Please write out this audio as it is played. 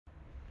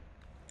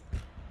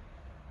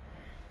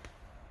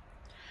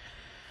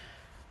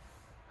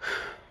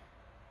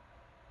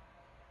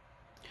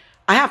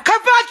I have,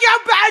 fuck you,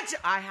 bitch!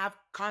 I have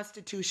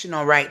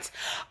constitutional rights.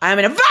 I am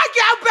an, fuck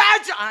you,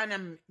 bitch! I'm a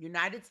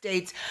United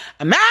States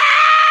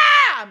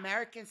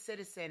American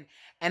citizen,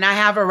 and I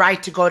have a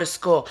right to go to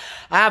school.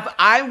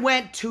 I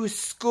went to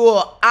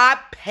school. I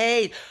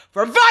paid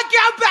for, fuck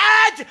you,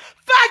 bitch!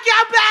 Fuck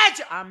you,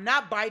 bitch! I'm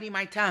not biting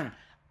my tongue.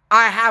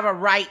 I have a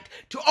right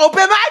to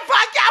open my,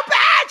 fuck you,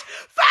 bitch!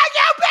 Fuck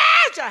you,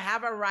 bitch! I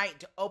have a right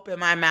to open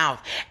my mouth.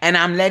 And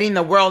I'm letting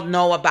the world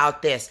know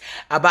about this.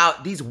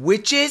 About these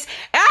witches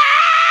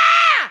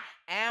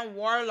and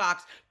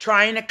warlocks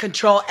trying to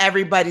control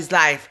everybody's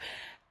life.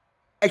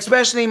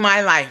 Especially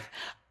my life.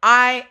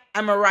 I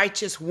am a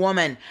righteous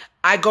woman.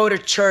 I go to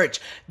church.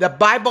 The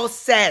Bible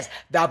says,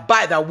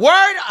 the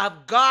word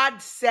of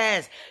God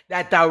says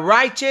that the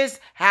righteous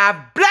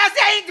have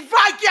blessings.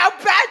 Fuck you,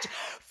 bitch!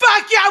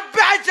 Fuck you,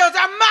 bitch! Those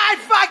are mine!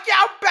 Fuck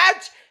you,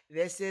 bitch!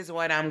 This is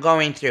what I'm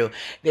going through.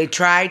 They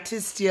tried to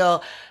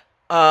steal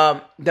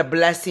the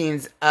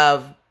blessings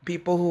of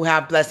people who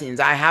have blessings.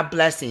 I have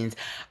blessings.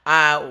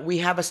 We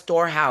have a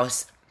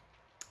storehouse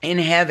in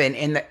heaven,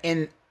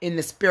 in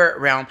the spirit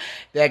realm,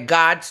 that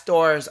God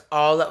stores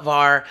all of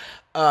our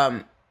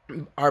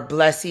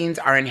blessings,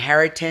 our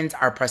inheritance,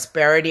 our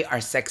prosperity,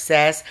 our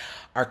success,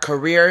 our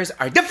careers,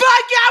 fuck you,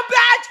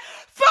 bitch!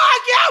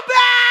 Fuck you,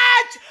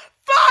 bitch!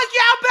 Fuck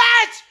you,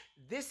 bitch!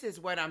 This is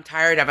what I'm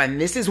tired of, and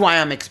this is why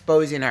I'm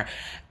exposing her.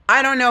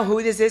 I don't know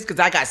who this is, because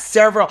I got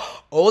several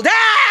old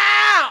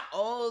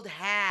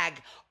hag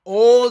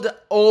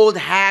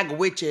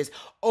witches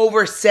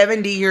over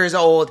 70 years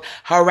old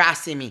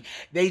harassing me.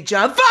 They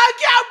jump, fuck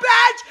you,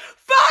 bitch!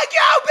 Fuck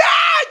you,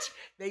 bitch!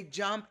 They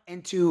jump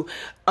into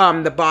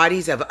the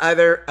bodies of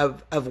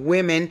of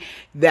women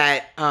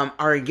that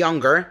are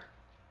younger.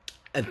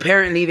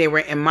 Apparently, they were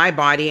in my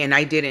body, and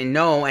I didn't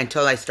know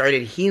until I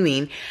started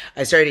healing.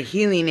 I started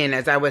healing, and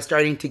as I was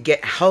starting to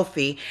get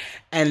healthy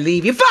and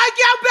leaving, fuck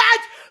you,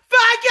 bitch!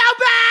 Fuck you,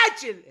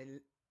 bitch! And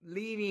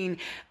leaving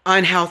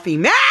unhealthy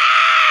men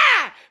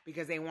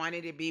because they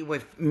wanted me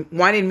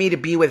to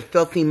be with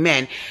filthy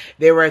men.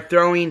 They were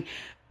throwing.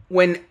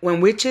 When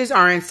witches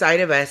are inside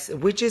of us,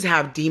 witches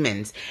have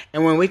demons,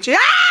 and when witches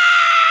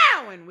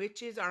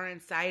are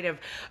inside of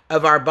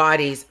our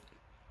bodies,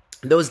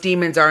 those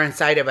demons are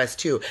inside of us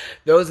too.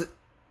 Those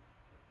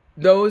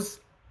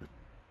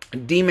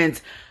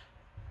demons,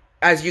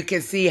 as you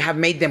can see, have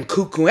made them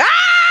cuckoo.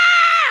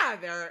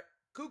 They're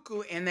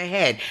cuckoo in the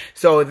head.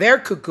 So they're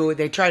cuckoo.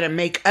 They try to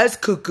make us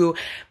cuckoo.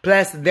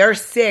 Plus, they're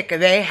sick.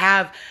 They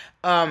have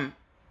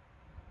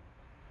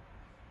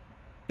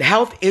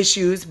health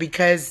issues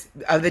because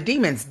of the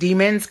demons.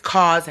 Demons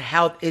cause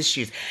health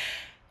issues.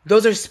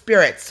 Those are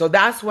spirits. So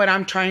that's what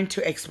I'm trying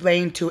to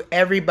explain to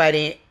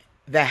everybody.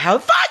 The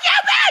health, fuck you,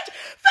 bitch!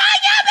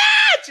 Fuck you,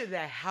 bitch!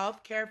 The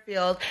healthcare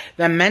field,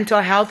 the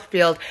mental health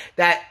field,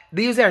 that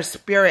these are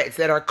spirits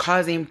that are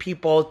causing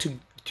people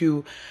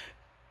to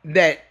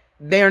that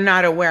they're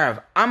not aware of.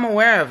 I'm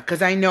aware of,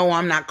 because I know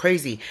I'm not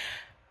crazy.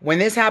 When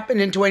this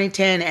happened in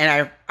 2010,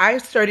 and I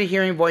started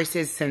hearing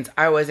voices since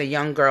I was a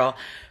young girl.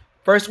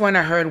 First one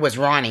I heard was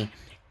Ronnie,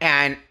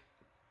 and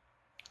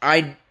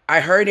I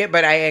heard it,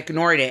 but I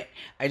ignored it.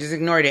 I just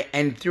ignored it,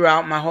 and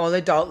throughout my whole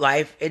adult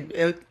life,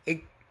 it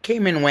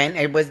came and went.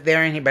 It was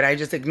there, but I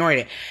just ignored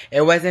it.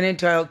 It wasn't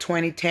until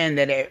 2010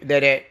 that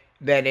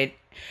it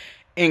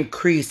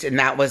increased, and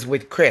that was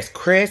with Chris.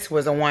 Chris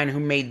was the one who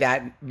made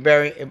that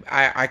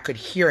I could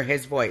hear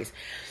his voice.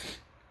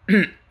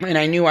 And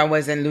I knew I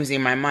wasn't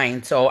losing my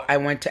mind. So I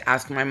went to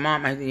ask my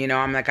mom.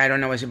 I'm like, I don't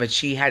know what but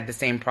she had the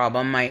same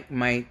problem.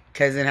 My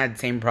cousin had the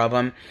same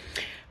problem.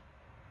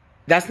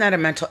 That's not a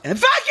mental illness.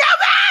 Fuck you,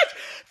 bitch!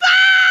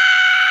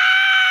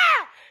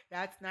 Fuck!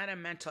 That's not a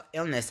mental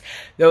illness.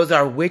 Those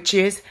are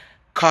witches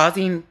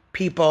causing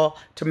people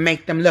to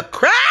make them look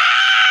crazy.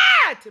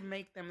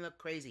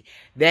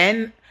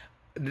 Then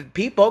the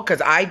people,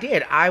 because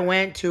I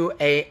went to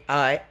a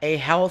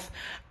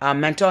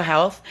mental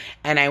health,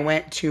 and I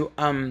went to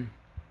a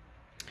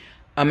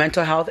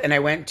mental health, and I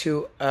went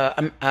to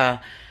a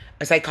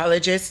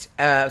psychologist,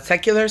 a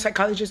secular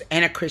psychologist,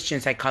 and a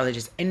Christian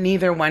psychologist, and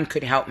neither one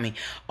could help me.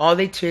 All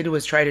they did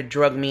was try to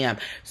drug me up.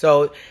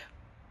 So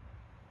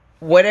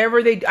whatever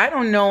I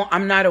don't know,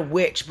 I'm not a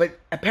witch, but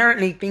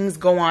apparently things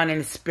go on in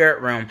the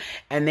spirit realm,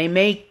 and they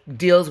make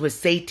deals with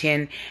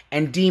Satan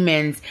and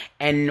demons,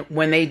 and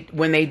when they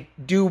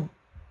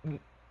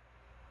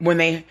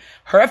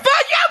hurt,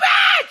 fuck you,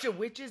 bitch!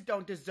 Witches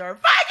don't deserve,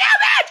 fuck you,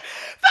 bitch!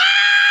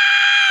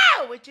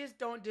 Fuck! Witches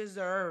don't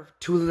deserve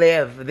to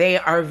live. They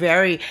are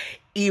very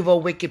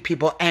evil, wicked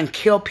people, and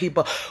kill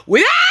people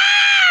with,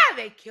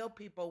 they kill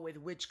people with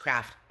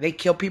witchcraft. They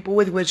kill people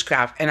with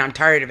witchcraft, and I'm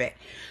tired of it.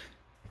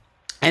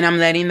 And I'm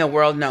letting the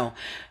world know.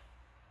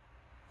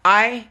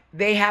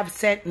 They have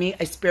sent me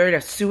a spirit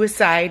of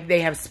suicide.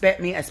 They have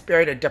sent me a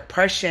spirit of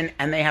depression.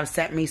 And they have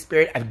sent me a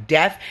spirit of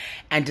death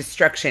and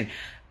destruction.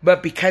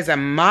 But because of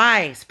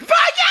my, fuck you,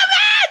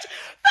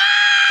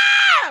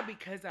 bitch!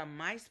 because of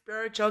my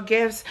spiritual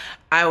gifts,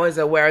 I was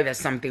aware that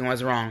something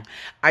was wrong.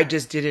 I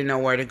just didn't know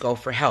where to go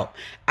for help.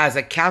 As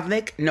a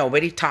Catholic,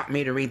 nobody taught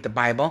me to read the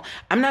Bible.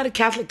 I'm not a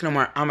Catholic no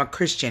more. I'm a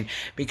Christian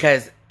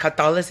because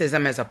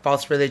Catholicism is a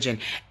false religion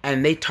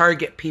and they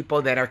target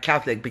people that are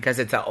Catholic because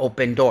it's an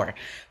open door.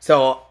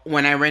 So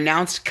when I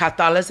renounced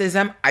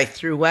Catholicism, I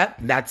threw up.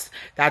 That's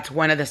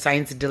one of the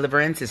signs of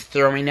deliverance, is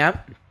throwing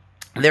up.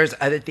 There's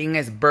other things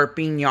as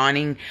burping,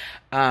 yawning,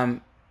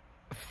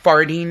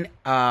 farting,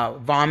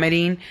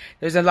 vomiting.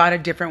 There's a lot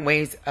of different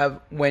ways of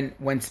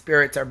when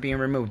spirits are being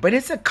removed, but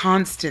it's a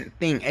constant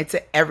thing. It's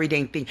an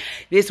everyday thing.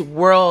 This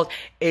world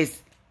is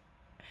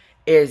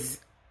just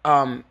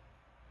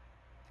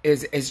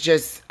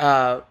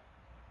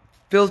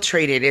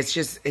filtrated.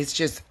 It's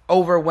just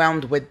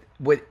overwhelmed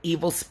with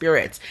evil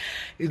spirits.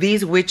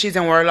 These witches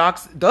and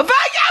warlocks, those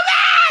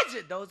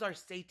are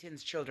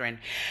Satan's children,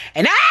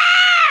 and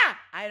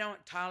I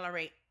don't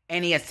tolerate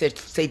any of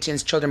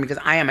Satan's children because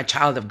I am a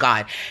child of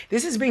God.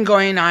 This has been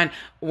going on,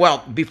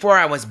 well, before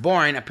I was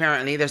born,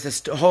 apparently.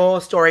 There's a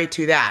whole story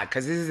to that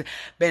because this has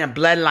been a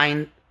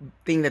bloodline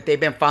thing that they've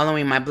been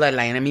following my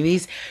bloodline. I mean,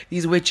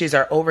 these witches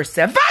are over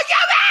 70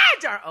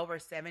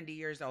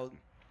 years old.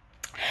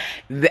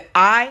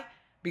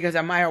 Because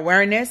of my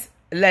awareness,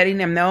 letting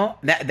them know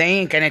that they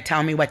ain't going to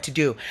tell me what to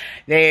do.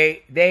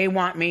 They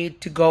want me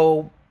to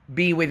go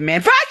be with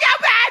men. Fuck you,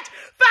 bitch!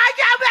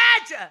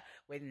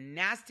 With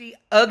nasty,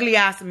 ugly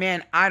ass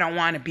men I don't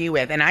want to be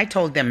with. And I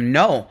told them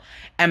no.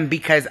 And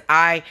because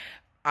I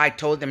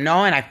told them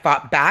no and I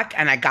fought back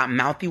and I got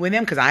mouthy with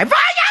them because I fuck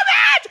you,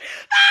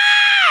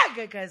 bitch!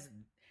 Because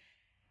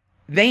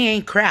they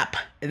ain't crap.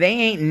 They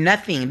ain't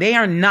nothing. They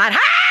are not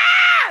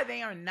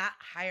they are not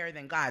higher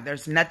than God.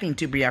 There's nothing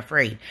to be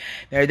afraid.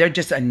 They're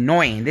just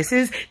annoying. This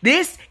is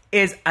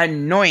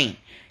annoying.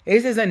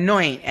 This is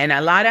annoying. And a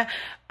lot of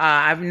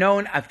I've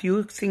known a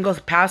few single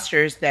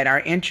pastors that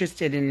are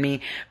interested in me,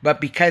 but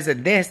because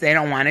of this, they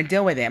don't want to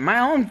deal with it. My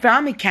own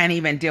family can't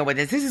even deal with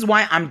this. This is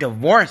why I'm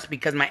divorced,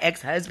 because my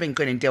ex-husband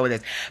couldn't deal with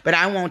this. But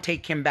I won't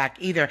take him back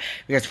either,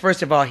 because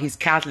first of all, he's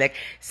Catholic.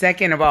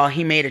 Second of all,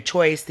 he made a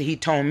choice that he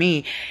told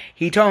me that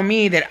he told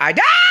me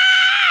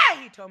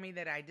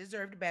that I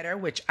deserved better,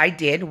 which I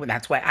did.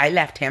 That's why I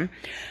left him.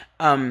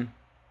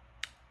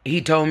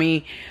 He told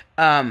me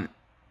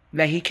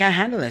that he can't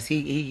handle this.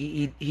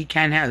 He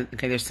can't handle it.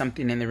 Okay, there's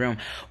something in the room.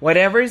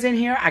 Whatever is in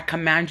here, I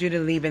command you to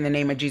leave in the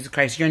name of Jesus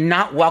Christ. You're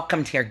not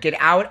welcomed here. Get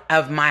out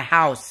of my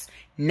house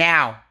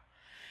now.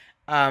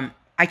 I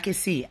can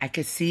see, I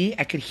could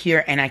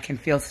hear, and I can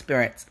feel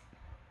spirits.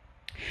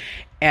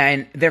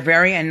 And they're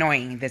very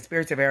annoying. The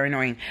spirits are very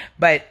annoying.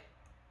 But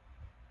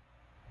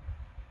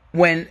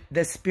when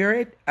the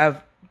spirit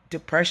of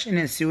depression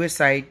and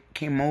suicide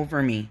came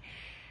over me,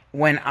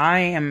 when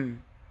I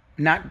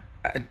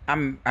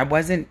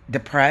wasn't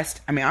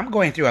depressed. I mean, I'm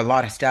going through a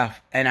lot of stuff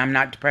and I'm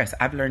not depressed.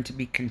 I've learned to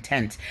be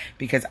content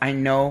because I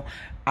know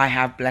I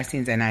have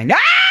blessings and I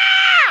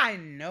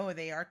know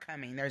they are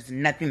coming. There's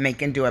nothing they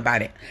can do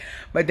about it,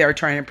 but they're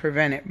trying to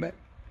prevent it, but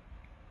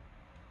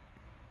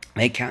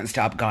they can't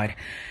stop God.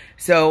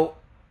 So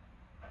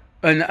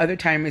another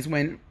time is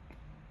when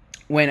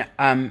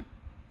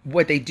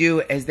what they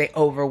do is they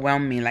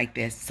overwhelm me like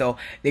this. So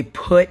they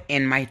put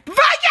in my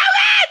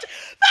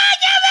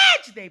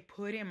they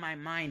put in my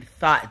mind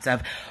thoughts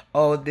of,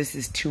 oh, this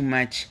is too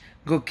much.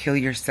 Go kill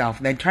yourself.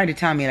 They try to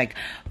tell me like,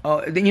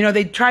 oh, you know,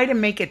 they try to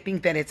make it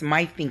think that it's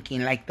my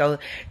thinking. Like they'll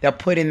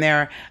put in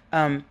there,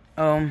 oh,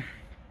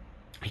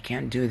 I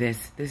can't do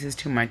this. This is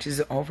too much. This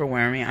is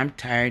overwhelming. I'm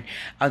tired.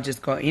 I'll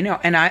just go, you know,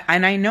 and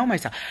I know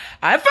myself.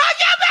 I fuck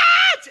you,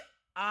 bitch!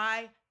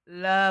 I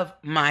love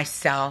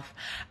myself.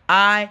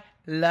 I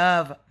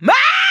love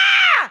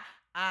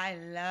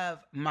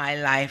my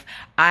life.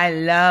 I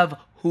love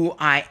who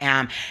I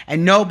am,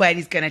 and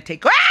nobody's gonna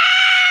take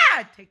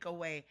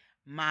away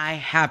my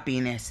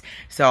happiness.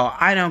 So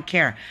I don't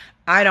care.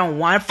 I don't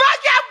want fuck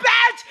you,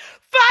 bitch.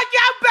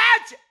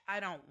 I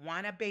don't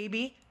want a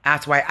baby.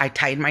 That's why I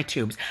tied my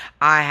tubes.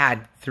 I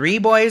had 3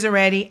 boys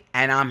already,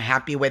 and I'm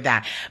happy with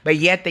that. But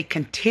yet they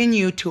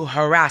continue to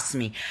harass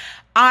me.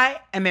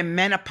 I am in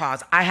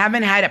menopause. I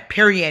haven't had a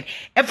period.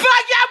 And fuck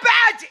you,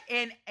 bitch,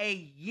 in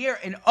a year,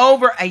 in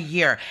over a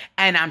year,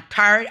 and I'm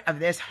tired of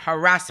this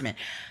harassment.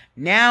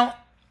 Now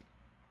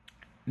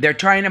they're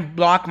trying to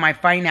block my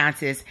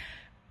finances.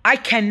 I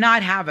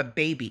cannot have a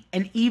baby.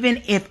 And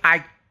even if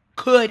I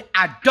could,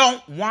 I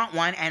don't want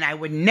one. And I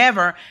would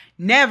never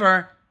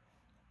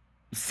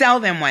sell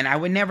them one. I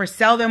would never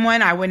sell them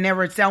one. I would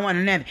never sell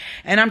one. And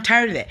I'm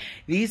tired of it.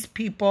 These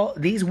people,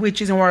 these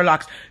witches and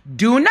warlocks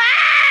do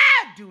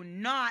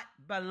not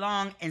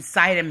belong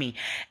inside of me.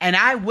 And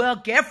I will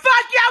get,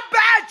 fuck you,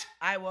 bitch!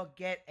 I will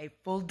get a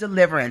full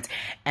deliverance.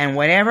 And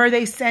whatever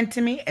they send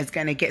to me is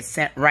going to get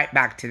sent right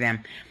back to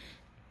them.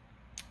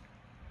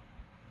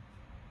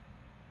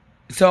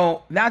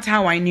 So that's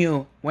how I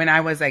knew when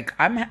I was like,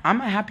 I'm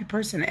a happy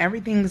person.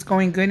 Everything's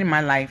going good in my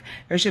life.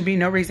 There should be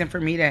no reason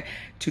for me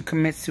to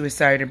commit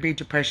suicide or be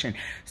depression.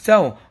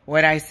 So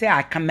what I say,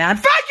 I command,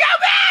 fuck you,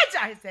 bitch!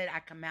 I said, I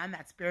command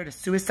that spirit of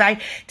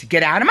suicide to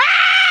get out of my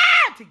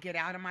to get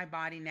out of my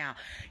body now.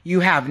 You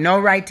have no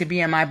right to be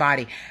in my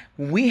body.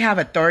 We have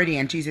authority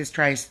in Jesus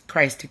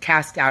Christ to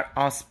cast out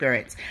all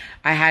spirits.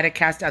 I had to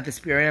cast out the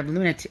spirit of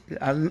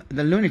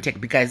the lunatic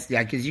because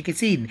you can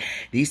see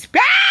these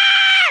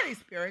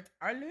spirits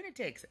are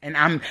lunatics.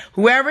 And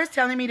whoever's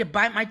telling me to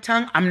bite my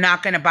tongue, I'm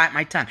not going to bite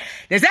my tongue. Fuck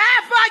your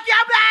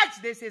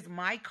bitch. This is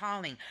my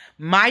calling,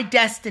 my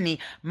destiny,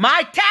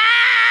 my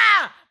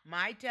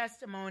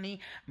testimony,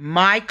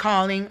 my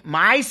calling,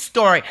 my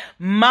story,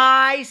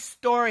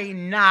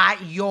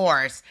 not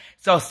yours.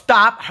 So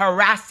stop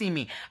harassing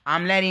me.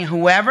 I'm letting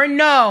whoever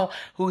know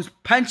who's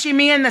punching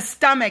me in the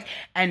stomach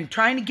and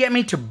trying to get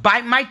me to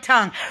bite my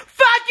tongue.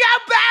 Fuck you,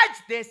 bitch.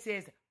 This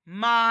is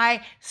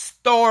my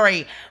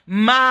story,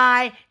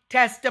 my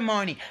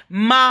testimony,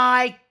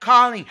 my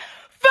calling.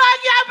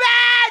 Fuck you,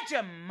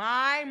 bitch!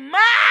 My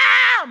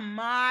mom,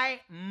 my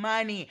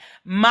money,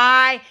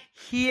 my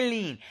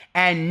healing.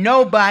 And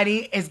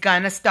nobody is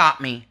gonna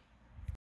stop me.